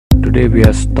today we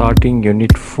are starting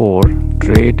Unit 4,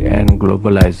 Trade and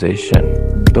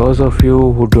Globalization. Those of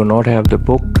you who do not have the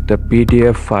book, the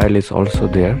PDF file is also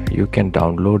there. You can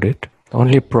download it. The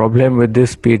only problem with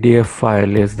this PDF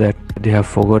file is that they have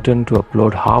forgotten to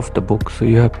upload half the book. So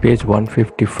you have page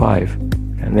 155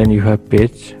 and then you have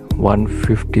page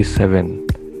 157.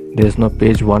 There's no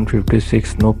page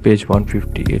 156, no page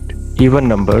 158. Even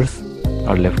numbers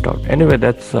are left out. Anyway,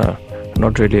 that's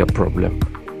not really a problem.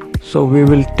 So we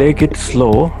will take it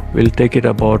slow. We'll take it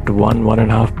about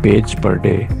 1.5 page per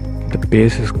day. The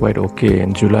pace is quite okay.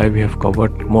 In July we have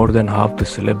covered more than half the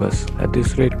syllabus. At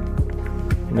this rate,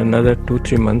 in another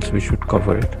 2-3 months we should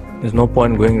cover it. There's no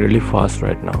point going really fast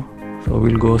right now. So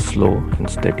we'll go slow and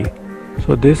steady.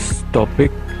 So this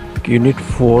topic, Unit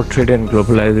 4, Trade and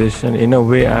Globalization, in a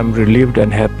way I'm relieved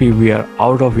and happy we are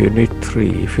out of Unit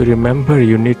 3. If you remember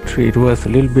Unit 3, it was a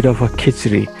little bit of a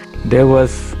khichdi. There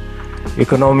was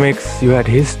economics, you had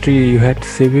history, you had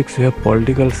civics, you had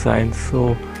political science.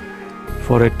 So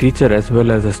for a teacher as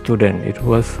well as a student, it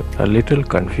was a little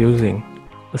confusing.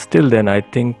 But still then, I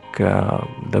think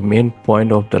the main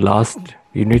point of the last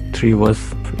Unit 3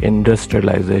 was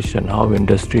industrialization, how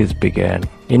industries began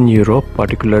in Europe,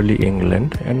 particularly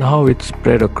England, and how it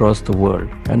spread across the world,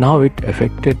 and how it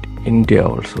affected India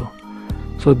also.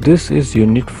 So this is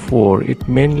Unit 4. It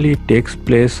mainly takes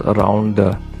place around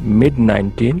the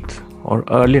mid-19th or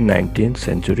early 19th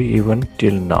century, even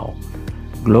till now.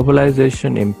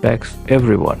 Globalization impacts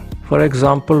everyone. For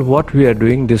example, what we are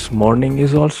doing this morning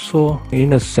is also,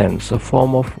 in a sense, a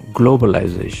form of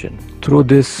globalization. Through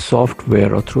this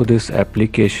software or through this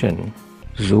application,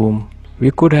 Zoom,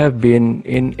 we could have been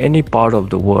in any part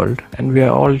of the world and we are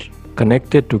all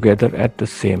connected together at the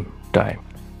same time.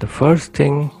 The first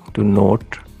thing to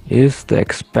note is the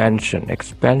expansion.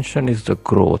 Expansion is the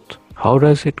growth. How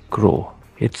does it grow?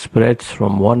 It spreads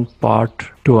from one part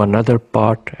to another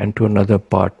part and to another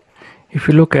part. If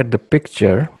you look at the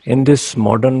picture, in this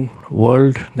modern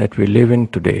world that we live in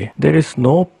today, there is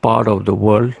no part of the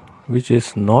world which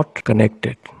is not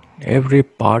connected. Every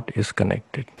part is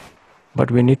connected.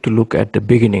 But we need to look at the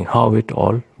beginning, how it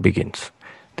all begins.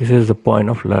 This is the point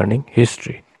of learning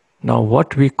history. Now,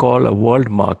 what we call a world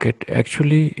market,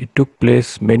 actually it took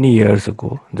place many years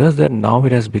ago, just that now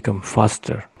it has become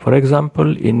faster. For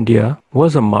example, India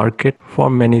was a market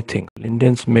for many things.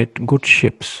 Indians made good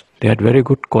ships. They had very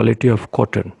good quality of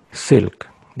cotton, silk.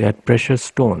 They had precious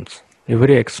stones. They were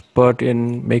very expert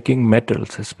in making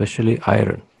metals, especially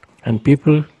iron. And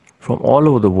people from all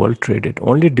over the world traded.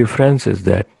 Only difference is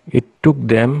that it took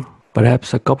them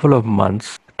perhaps a couple of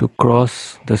months to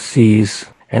cross the seas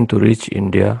and to reach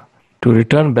India. To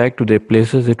return back to their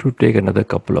places, it would take another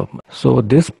couple of months. So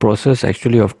this process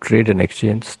actually of trade and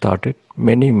exchange started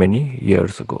many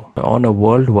years ago. On a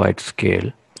worldwide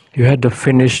scale, you had the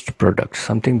finished product,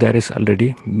 something that is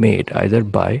already made either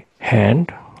by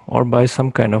hand or by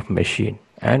some kind of machine.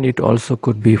 And it also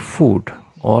could be food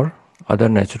or other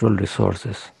natural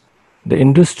resources. The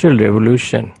Industrial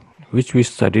Revolution, which we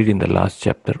studied in the last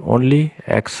chapter, only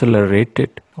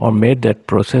accelerated or made that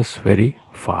process very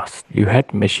fast. You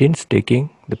had machines taking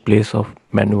the place of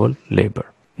manual labor.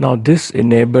 Now this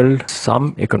enabled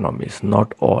some economies,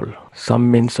 not all. Some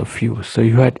means a few. So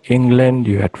you had England,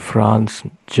 you had France,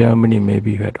 Germany,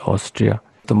 maybe you had Austria.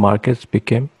 The markets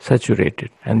became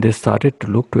saturated and they started to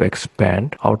look to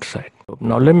expand outside.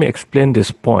 Now let me explain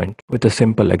this point with a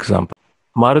simple example.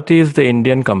 Maruti is the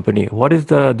Indian company. What is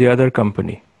the other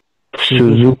company?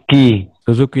 Suzuki.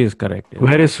 Suzuki is correct.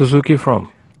 Where is Suzuki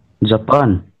from?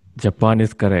 Japan. Japan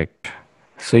is correct.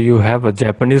 So you have a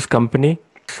Japanese company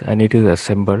and it is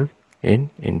assembled in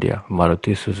India,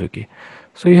 Maruti Suzuki.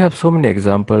 So you have so many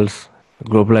examples,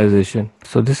 globalization.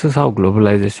 So this is how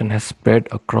globalization has spread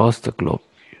across the globe.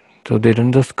 So they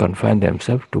don't just confine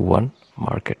themselves to one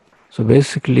market. So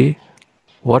basically,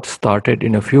 what started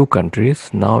in a few countries,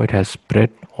 now it has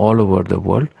spread all over the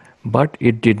world, but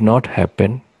it did not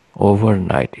happen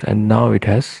overnight. And now it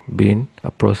has been a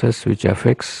process which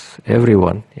affects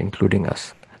everyone, including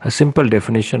us. A simple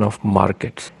definition of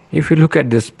markets. If you look at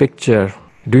this picture,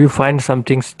 do you find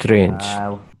something strange?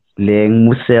 Leng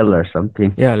Musel or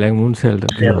something. Yeah, Leng Musel.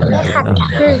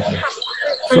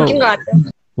 So,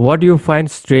 what do you find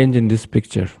strange in this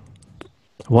picture?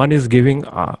 One is giving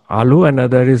aloo,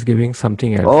 another is giving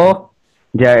something else. Oh,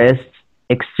 there is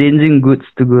exchanging goods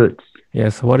to goods.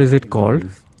 Yes, what is it called?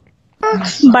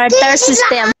 Barter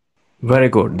system. Very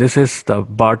good. This is the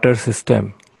barter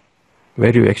system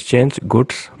where you exchange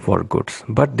goods for goods.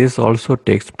 But this also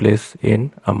takes place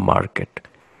in a market.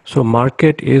 So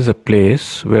market is a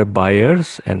place where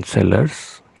buyers and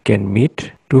sellers can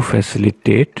meet to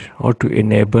facilitate or to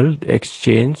enable the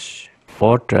exchange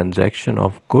or transaction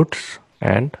of goods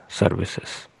and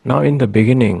services. Now, in the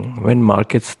beginning, when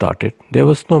markets started, there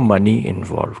was no money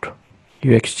involved.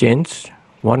 You exchanged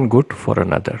one good for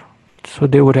another. So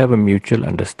they would have a mutual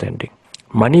understanding.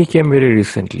 Money came very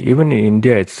recently, even in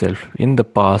India itself. In the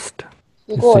past,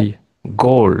 Gold.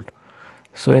 Gold.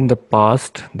 So in the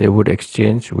past, they would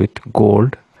exchange with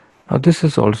gold. Now this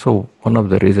is also one of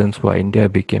the reasons why India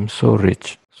became so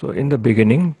rich. So in the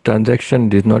beginning, transaction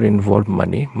did not involve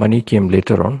money. Money came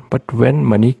later on. But when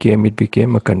money came, it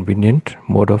became a convenient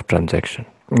mode of transaction.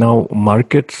 Now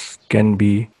markets can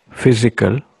be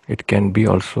physical. It can be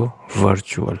also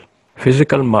virtual.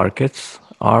 Physical markets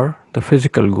are the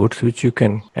physical goods which you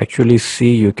can actually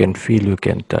see, you can feel, you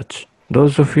can touch.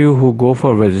 Those of you who go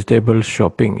for vegetable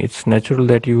shopping, it's natural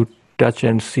that you touch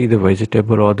and see the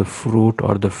vegetable or the fruit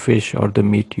or the fish or the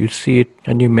meat. You see it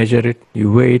and you measure it,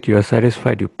 you weigh it, you are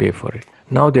satisfied, you pay for it.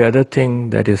 Now the other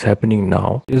thing that is happening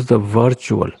now is the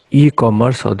virtual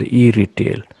e-commerce or the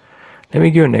e-retail. Let me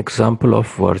give you an example of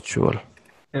virtual.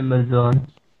 Amazon.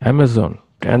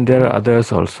 And there are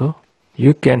others also.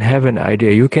 You can have an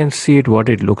idea, you can see it what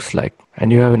it looks like,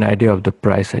 and you have an idea of the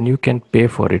price, and you can pay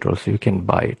for it also, you can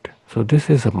buy it. So this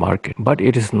is a market, but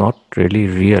it is not really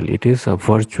real. It is a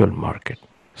virtual market.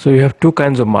 So you have two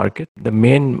kinds of market. The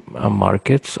main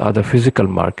markets are the physical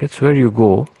markets where you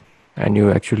go and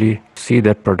you actually see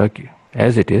that product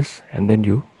as it is, and then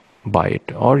you buy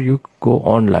it, or you go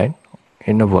online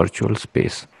in a virtual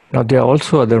space. Now there are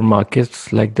also other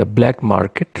markets like the black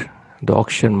market, the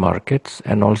auction markets,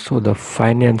 and also the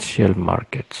financial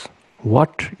markets.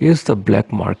 What is the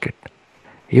black market?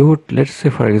 You would, let's say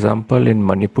for example, in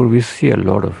Manipur, we see a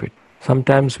lot of it.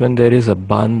 Sometimes when there is a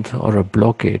bandh or a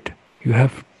blockade, you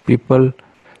have people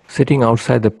sitting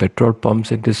outside the petrol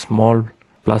pumps in these small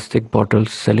plastic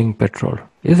bottles selling petrol.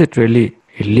 Is it really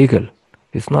illegal?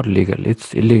 It's not legal,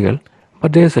 it's illegal.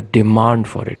 But there is a demand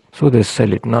for it, so they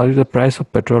sell it. Now if the price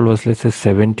of petrol was, let's say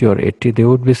 70 or 80, they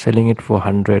would be selling it for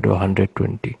 100 or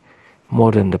 120,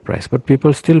 more than the price. But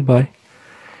people still buy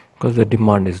because the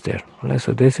demand is there.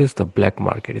 So this is the black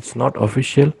market. It's not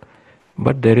official,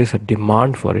 but there is a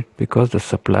demand for it because the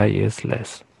supply is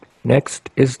less.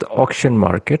 Next is the auction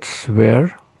markets,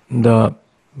 where the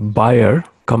buyer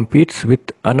competes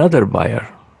with another buyer,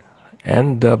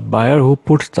 and the buyer who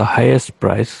puts the highest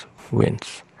price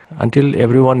wins. Until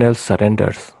everyone else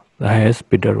surrenders, the highest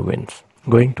bidder wins,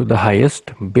 going to the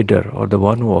highest bidder or the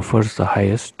one who offers the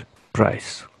highest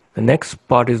price. The next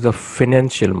part is the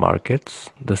financial markets,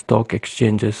 the stock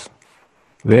exchanges,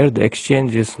 where the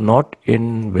exchange is not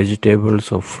in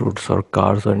vegetables or fruits or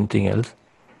cars or anything else.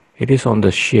 It is on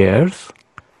the shares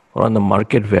or on the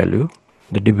market value,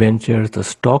 the debentures, the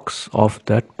stocks of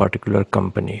that particular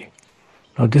company.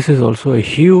 Now this is also a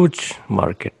huge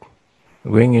market,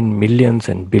 going in millions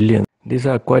and billions. These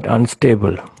are quite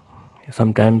unstable.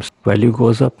 Sometimes value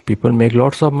goes up, people make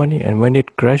lots of money, and when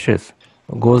it crashes,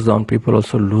 goes down, people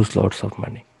also lose lots of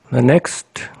money. The next,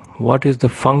 what is the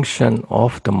function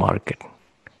of the market?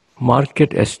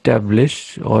 Market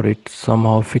established, or it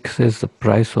somehow fixes the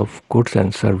price of goods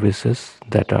and services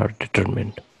that are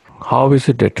determined. How is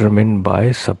it determined?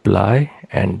 By supply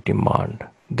and demand.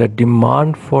 The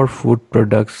demand for food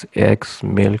products, eggs,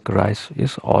 milk, rice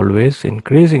is always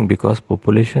increasing because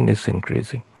population is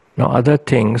increasing. Now other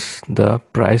things, the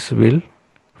price will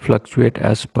fluctuate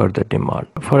as per the demand.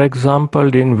 For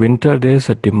example, in winter there is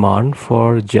a demand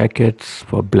for jackets,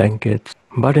 for blankets,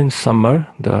 but in summer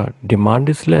the demand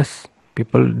is less.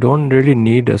 People don't really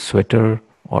need a sweater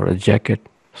or a jacket,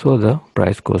 so the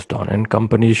price goes down, and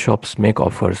company shops make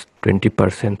offers, 20%,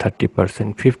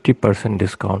 30%, 50%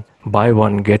 discount, buy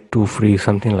one get two free,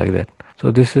 something like that. So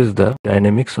this is the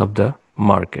dynamics of the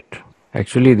market.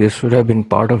 Actually this should have been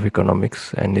part of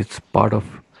economics, and it's part of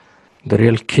the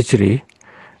real khichdi.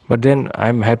 But then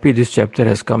I'm happy this chapter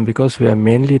has come because we are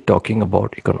mainly talking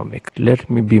about economic. Let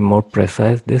me be more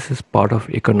precise. This is part of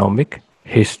economic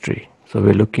history. So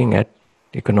we're looking at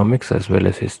economics as well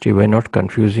as history. We're not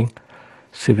confusing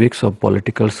civics or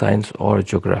political science or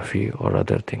geography or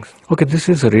other things. Okay, this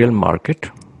is a real market.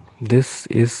 This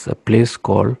is a place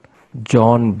called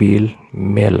John Beale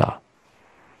Mela.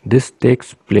 This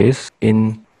takes place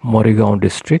in Morigaon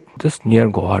district, just near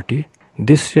Guwahati.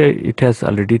 This year it has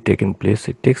already taken place.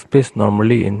 It takes place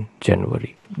normally in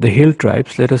January. The hill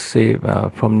tribes, let us say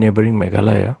from neighboring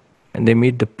Meghalaya, and they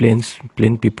meet the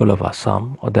plain people of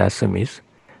Assam or the Assamese,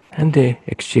 and they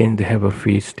exchange, they have a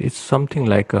feast. It's something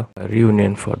like a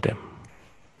reunion for them.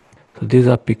 So these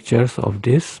are pictures of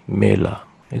this Mela.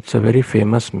 It's a very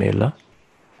famous Mela.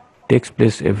 Takes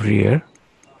place every year.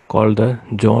 called the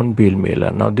John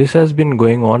Mailer. Now this has been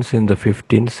going on since the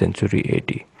 15th century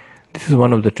AD. This is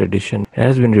one of the traditions. It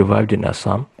has been revived in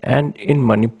Assam and in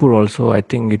Manipur also. I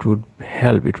think it would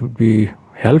help. It would be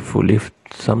helpful if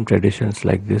some traditions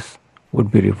like this would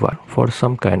be revived for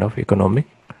some kind of economic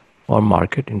or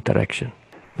market interaction.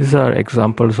 These are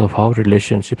examples of how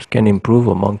relationships can improve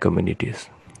among communities.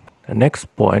 The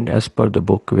next point, as per the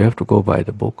book, we have to go by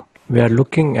the book. We are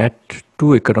looking at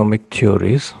two economic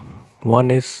theories.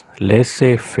 One is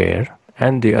Laissez Faire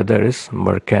and the other is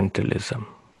Mercantilism.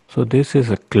 So this is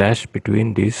a clash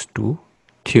between these two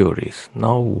theories.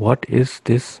 Now what is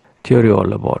this theory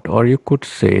all about? Or you could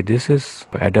say this is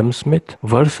Adam Smith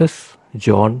versus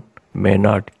John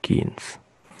Maynard Keynes.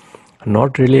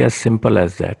 Not really as simple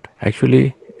as that.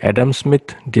 Actually, Adam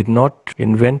Smith did not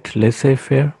invent Laissez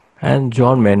Faire and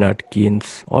John Maynard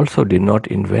Keynes also did not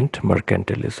invent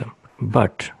mercantilism.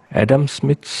 But Adam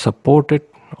Smith supported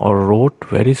or wrote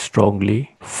very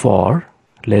strongly for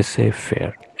Laissez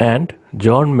Faire. And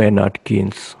John Maynard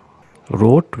Keynes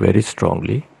wrote very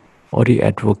strongly, or he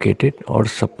advocated or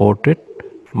supported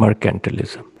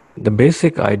mercantilism. The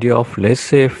basic idea of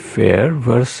Laissez Faire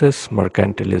versus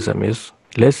mercantilism is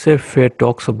Laissez Faire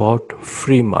talks about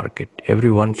free market.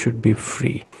 Everyone should be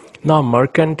free. Now,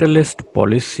 mercantilist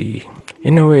policy,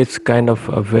 in a way, it's kind of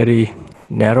a very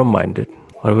narrow-minded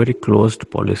or very closed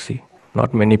policy.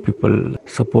 Not many people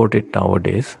support it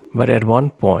nowadays, but at one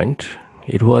point,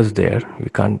 it was there. We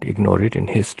can't ignore it in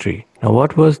history. Now,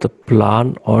 what was the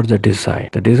plan or the design?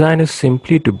 The design is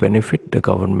simply to benefit the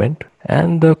government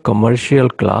and the commercial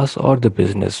class or the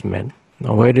businessmen.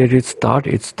 Now, where did it start?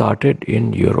 It started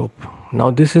in Europe.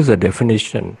 Now, this is a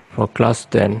definition for class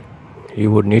 10.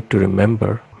 You would need to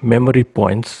remember memory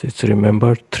points. It's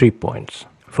remember 3 points.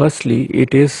 Firstly,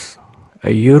 it is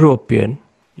a European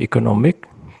economic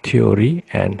theory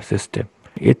and system.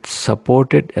 It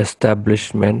supported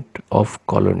establishment of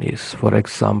colonies. For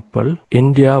example,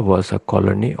 India was a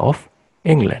colony of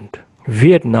England.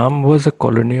 Vietnam was a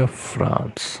colony of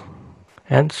France,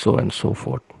 and so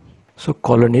forth. So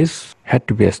colonies had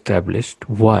to be established.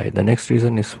 Why? The next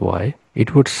reason is why.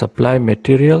 It would supply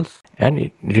materials and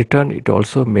in return it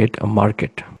also made a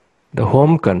market. The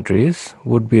home countries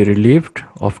would be relieved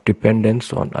of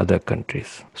dependence on other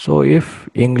countries. So if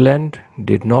England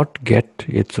did not get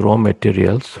its raw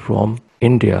materials from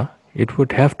India, it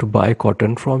would have to buy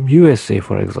cotton from USA,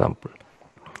 for example.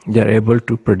 They are able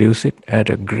to produce it at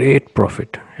a great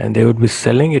profit and they would be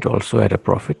selling it also at a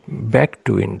profit back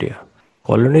to India.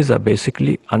 Colonies are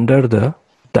basically under the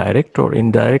direct or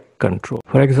indirect control.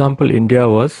 For example, India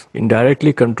was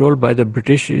indirectly controlled by the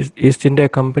British East India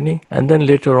Company and then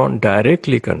later on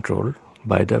directly controlled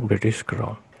by the British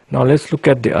Crown. Now let's look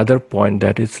at the other point,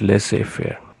 that is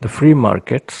laissez-faire. The free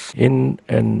markets in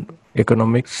an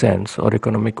economic sense or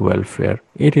economic welfare,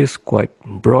 it is quite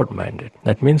broad-minded.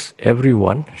 That means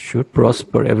everyone should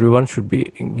prosper, everyone should be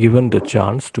given the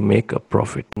chance to make a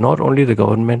profit. Not only the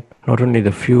government, not only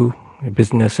the few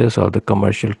businesses or the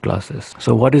commercial classes.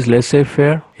 So what is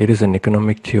laissez-faire? It is an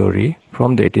economic theory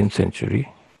from the 18th century.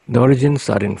 The origins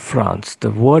are in France.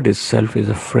 The word itself is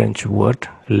a French word,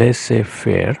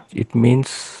 laissez-faire. It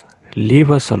means leave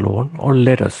us alone or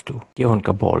let us do.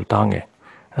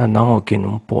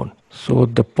 So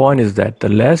the point is that the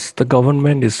less the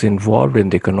government is involved in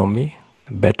the economy,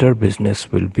 better business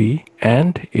will be,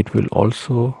 and it will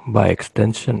also by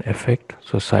extension affect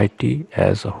society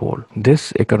as a whole.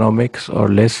 This economics or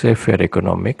laissez-faire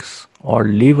economics or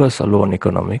leave us alone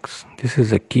economics, this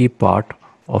is a key part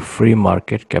of free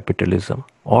market capitalism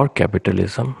or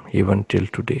capitalism even till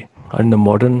today. In the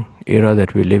modern era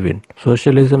that we live in,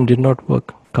 socialism did not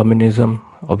work. Communism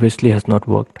obviously has not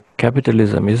worked.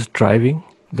 Capitalism is driving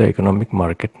the economic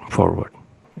market forward.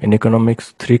 In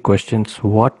economics, 3 questions: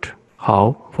 what,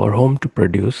 how, for whom to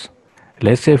produce.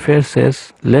 Laissez-faire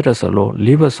says, let us alone,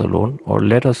 leave us alone, or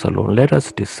let us alone, let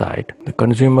us decide. The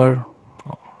consumer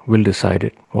will decide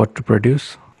it, what to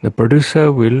produce. The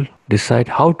producer will decide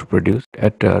how to produce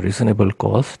at a reasonable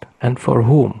cost and for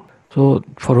whom. So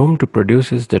for whom to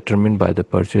produce is determined by the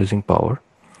purchasing power.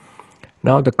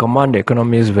 Now the command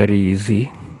economy is very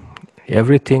easy.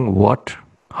 Everything what,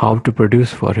 how to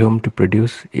produce, for whom to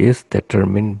produce is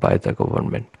determined by the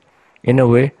government. In a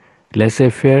way,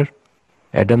 laissez-faire,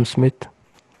 Adam Smith,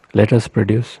 let us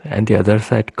produce, and the other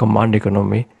side, command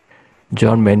economy,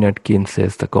 John Maynard Keynes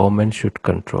says the government should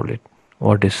control it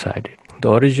or decide it. The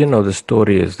origin of the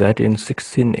story is that in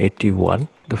 1681,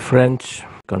 the French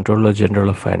Controller General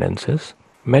of Finances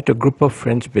met a group of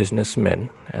French businessmen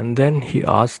and then he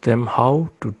asked them how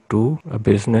to do a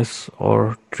business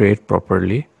or trade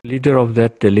properly. Leader of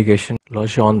that delegation,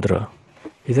 Legendre,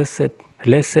 he just said,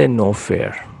 Laissez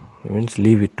faire means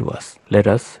leave it to us. Let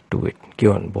us do it.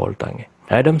 Kyon boltange.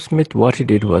 Adam Smith, what he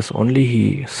did was only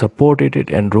he supported it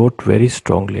and wrote very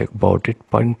strongly about it,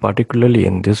 particularly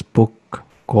in this book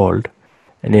called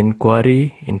An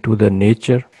Inquiry into the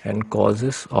Nature and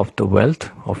Causes of the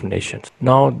Wealth of Nations.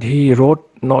 Now, he wrote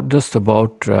not just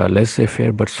about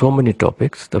laissez-faire, but so many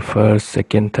topics, the first,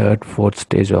 second, third, fourth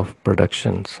stage of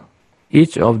productions.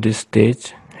 Each of these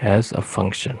stage has a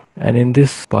function. And in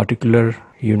this particular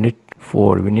unit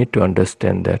 4, we need to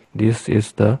understand that this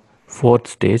is the fourth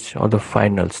stage or the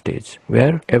final stage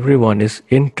where everyone is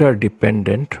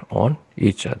interdependent on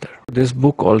each other. This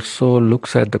book also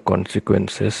looks at the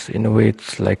consequences. In a way,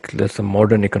 it's like there's a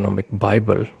modern economic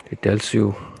Bible. It tells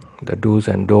you the do's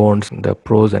and don'ts, the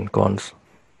pros and cons.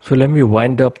 So let me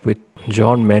wind up with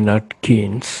John Maynard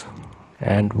Keynes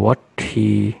and what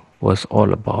he was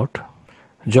all about.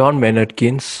 John Maynard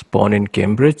Keynes, born in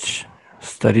Cambridge,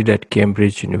 studied at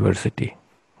Cambridge University.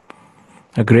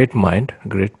 A great mind, a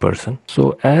great person.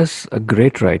 So as a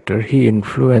great writer, he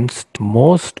influenced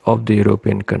most of the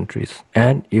European countries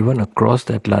and even across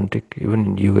the Atlantic, even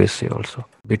in USA also.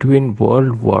 Between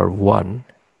World War I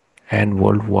and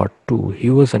World War II, he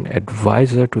was an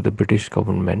advisor to the British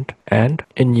government, and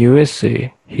in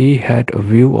USA, he had a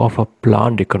view of a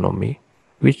planned economy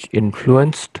which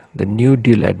influenced the New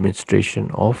Deal administration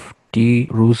of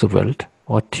Roosevelt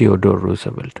or Theodore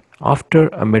Roosevelt. After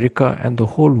America and the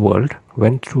whole world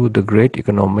went through the Great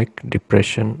Economic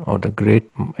Depression or the Great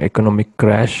Economic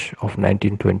Crash of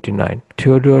 1929,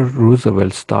 Theodore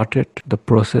Roosevelt started the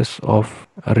process of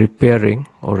repairing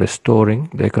or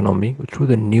restoring the economy through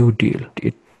the New Deal.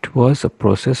 It was a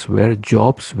process where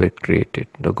jobs were created.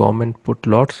 The government put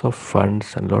lots of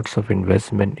funds and lots of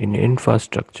investment in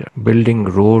infrastructure, building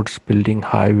roads, building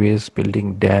highways,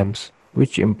 building dams,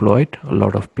 which employed a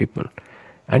lot of people.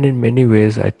 And in many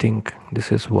ways, I think this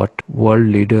is what world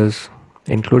leaders,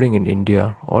 including in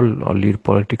India, all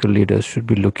political leaders should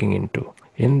be looking into.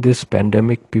 In this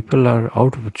pandemic, people are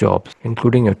out of jobs,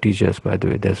 including your teachers, by the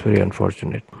way. That's very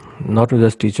unfortunate. Not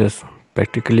just teachers,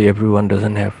 practically everyone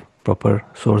doesn't have proper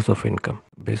source of income.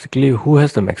 Basically, who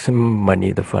has the maximum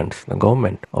money, the funds? The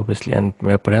government, obviously, and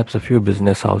perhaps a few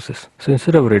business houses. So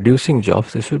instead of reducing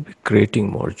jobs, they should be creating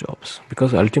more jobs.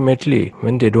 Because ultimately,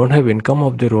 when they don't have income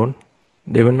of their own,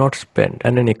 they will not spend.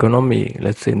 And an economy,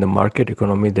 let's say in the market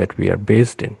economy that we are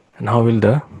based in, and how will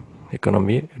the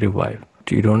economy revive?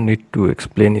 You don't need to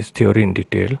explain his theory in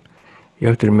detail. You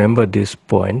have to remember these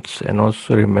points and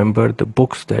also remember the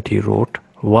books that he wrote.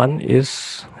 One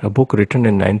is a book written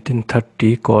in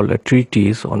 1930 called A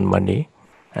Treatise on Money.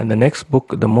 And the next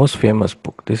book, the most famous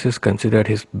book, this is considered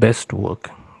his best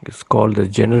work. It's called The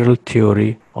General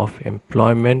Theory of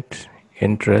Employment,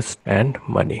 Interest and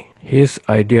Money. His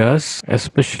ideas,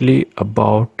 especially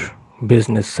about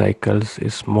business cycles,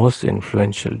 is most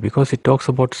influential because he talks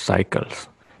about cycles.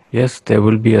 Yes, there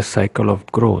will be a cycle of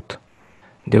growth.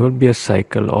 There will be a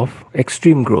cycle of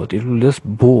extreme growth. It will just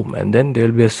boom, and then there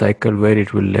will be a cycle where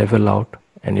it will level out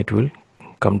and it will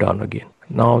come down again.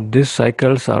 Now, these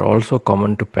cycles are also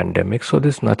common to pandemics, so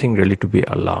there's nothing really to be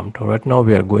alarmed. Right now,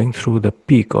 we are going through the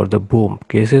peak or the boom.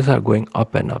 Cases are going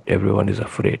up and up. Everyone is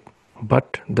afraid.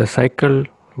 But the cycle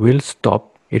will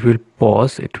stop, it will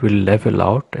pause, it will level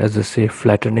out, as they say,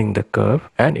 flattening the curve,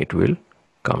 and it will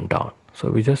come down.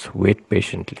 So we just wait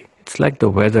patiently. It's like the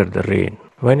weather, the rain.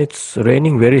 When it's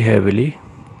raining very heavily,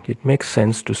 it makes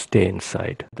sense to stay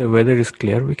inside. The weather is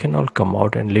clear, we can all come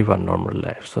out and live our normal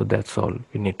life. So that's all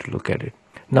we need to look at it.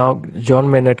 Now,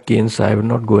 John Maynard Keynes, I will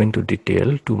not go into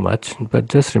detail too much, but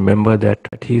just remember that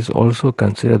he is also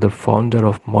considered the founder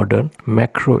of modern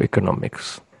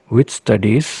macroeconomics, which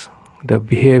studies the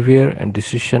behavior and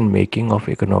decision making of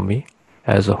economy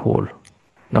as a whole.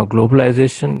 Now,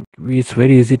 globalization, it's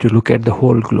very easy to look at the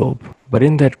whole globe, but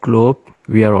in that globe,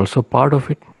 we are also part of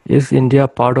it. Is India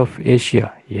part of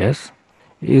Asia? Yes.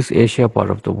 Is Asia part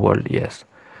of the world? Yes.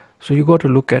 So you got to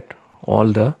look at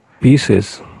all the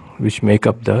pieces which make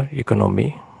up the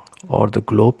economy or the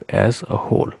globe as a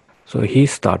whole. So he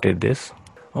started this.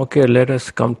 Okay, let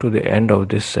us come to the end of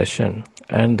this session.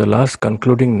 And the last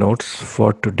concluding notes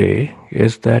for today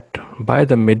is that by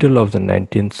the middle of the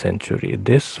 19th century,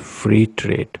 this free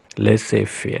trade,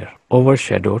 laissez-faire,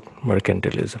 overshadowed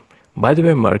mercantilism. By the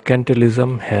way,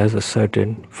 mercantilism has a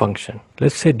certain function.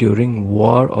 Let's say during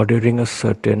war or during a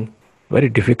certain very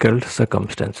difficult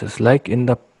circumstances, like in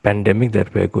the pandemic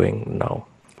that we're going now,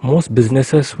 most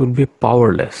businesses will be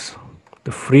powerless.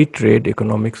 The free trade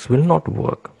economics will not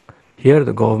work. Here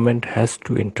the government has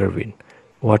to intervene.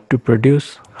 What to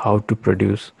produce, how to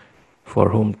produce, for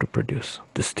whom to produce.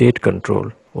 The state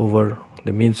control over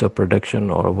the means of production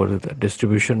or over the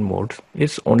distribution modes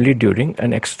is only during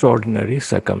an extraordinary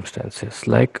circumstances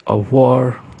like a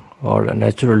war or a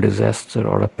natural disaster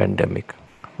or a pandemic,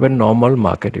 when normal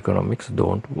market economics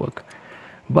don't work.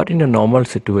 But in a normal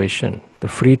situation, the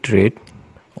free trade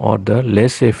or the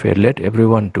laissez faire, let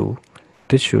everyone do,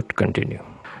 this should continue.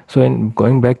 So in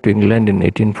going back to England in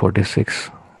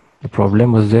 1846, the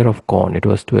problem was there of corn. It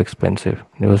was too expensive.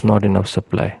 There was not enough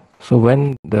supply. So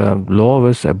when the law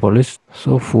was abolished,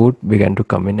 so food began to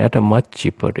come in at a much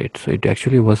cheaper rate. So it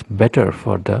actually was better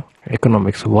for the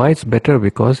economics. Why it's better?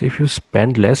 Because if you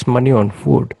spend less money on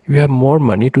food, you have more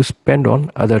money to spend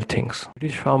on other things.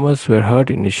 British farmers were hurt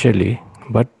initially,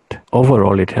 but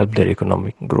overall it helped their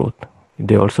economic growth.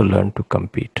 They also learned to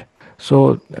compete.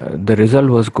 So the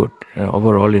result was good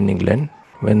overall in England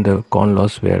when the corn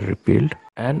laws were repealed.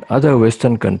 And other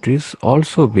Western countries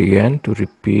also began to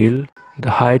repeal the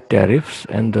high tariffs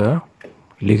and the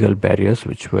legal barriers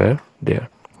which were there.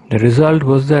 The result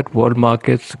was that world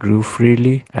markets grew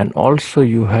freely, and also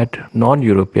you had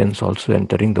non-Europeans also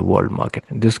entering the world market.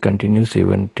 This continues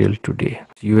even till today.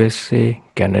 USA,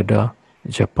 Canada,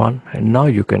 Japan, and now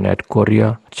you can add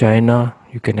Korea, China,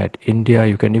 you can add India,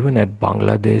 you can even add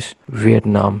Bangladesh,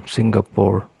 Vietnam,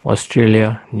 Singapore,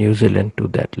 Australia, New Zealand to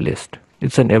that list.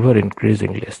 It's an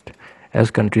ever-increasing list as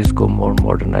countries go more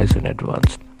modernized and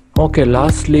advanced. Okay,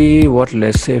 lastly, what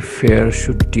laissez-faire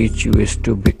should teach you is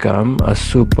to become a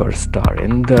superstar.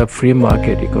 In the free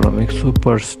market economics,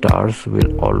 superstars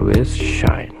will always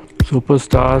shine.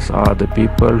 Superstars are the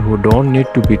people who don't need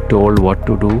to be told what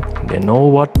to do. They know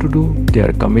what to do, they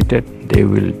are committed, they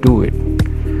will do it.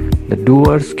 The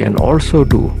doers can also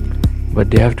do,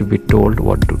 but they have to be told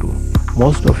what to do.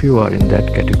 Most of you are in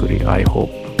that category, I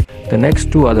hope. The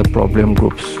next two are the problem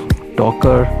groups,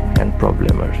 talker and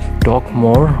problemers. Talk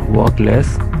more, work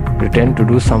less, pretend to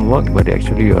do some work, but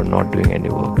actually you are not doing any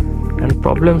work. And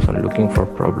problems are looking for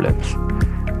problems.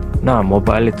 Na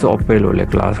mobile it's open ole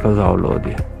class ka zawlo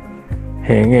di.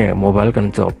 Henge mobile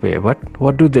kan open, but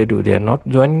what do? They are not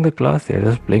joining the class, they are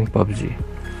just playing PUBG.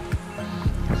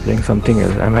 They're playing something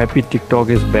else. I'm happy TikTok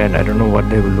is banned. I don't know what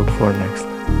they will look for next.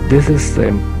 This is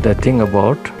the thing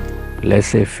about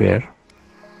laissez-faire,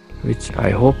 which I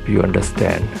hope you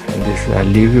understand. And this, I'll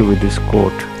leave you with this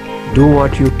quote. Do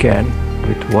what you can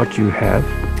with what you have,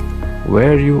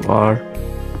 where you are.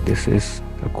 This is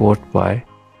a quote by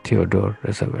Theodore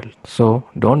Roosevelt. So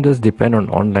don't just depend on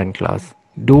online class.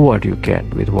 Do what you can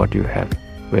with what you have,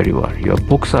 where you are. Your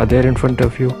books are there in front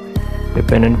of you, a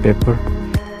pen and paper.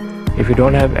 If you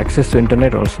don't have access to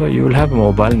internet also, you will have a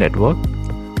mobile network.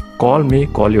 Call me,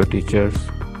 call your teachers,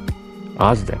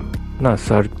 ask them. Na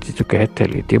sir,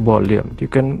 you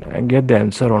can get the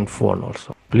answer on phone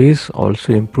also. Please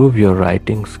also improve your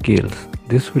writing skills.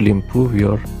 This will improve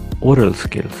your oral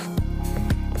skills.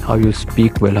 How you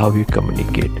speak well, how you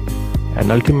communicate.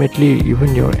 And ultimately,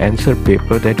 even your answer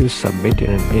paper that you submit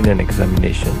in an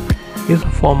examination is a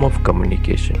form of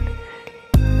communication.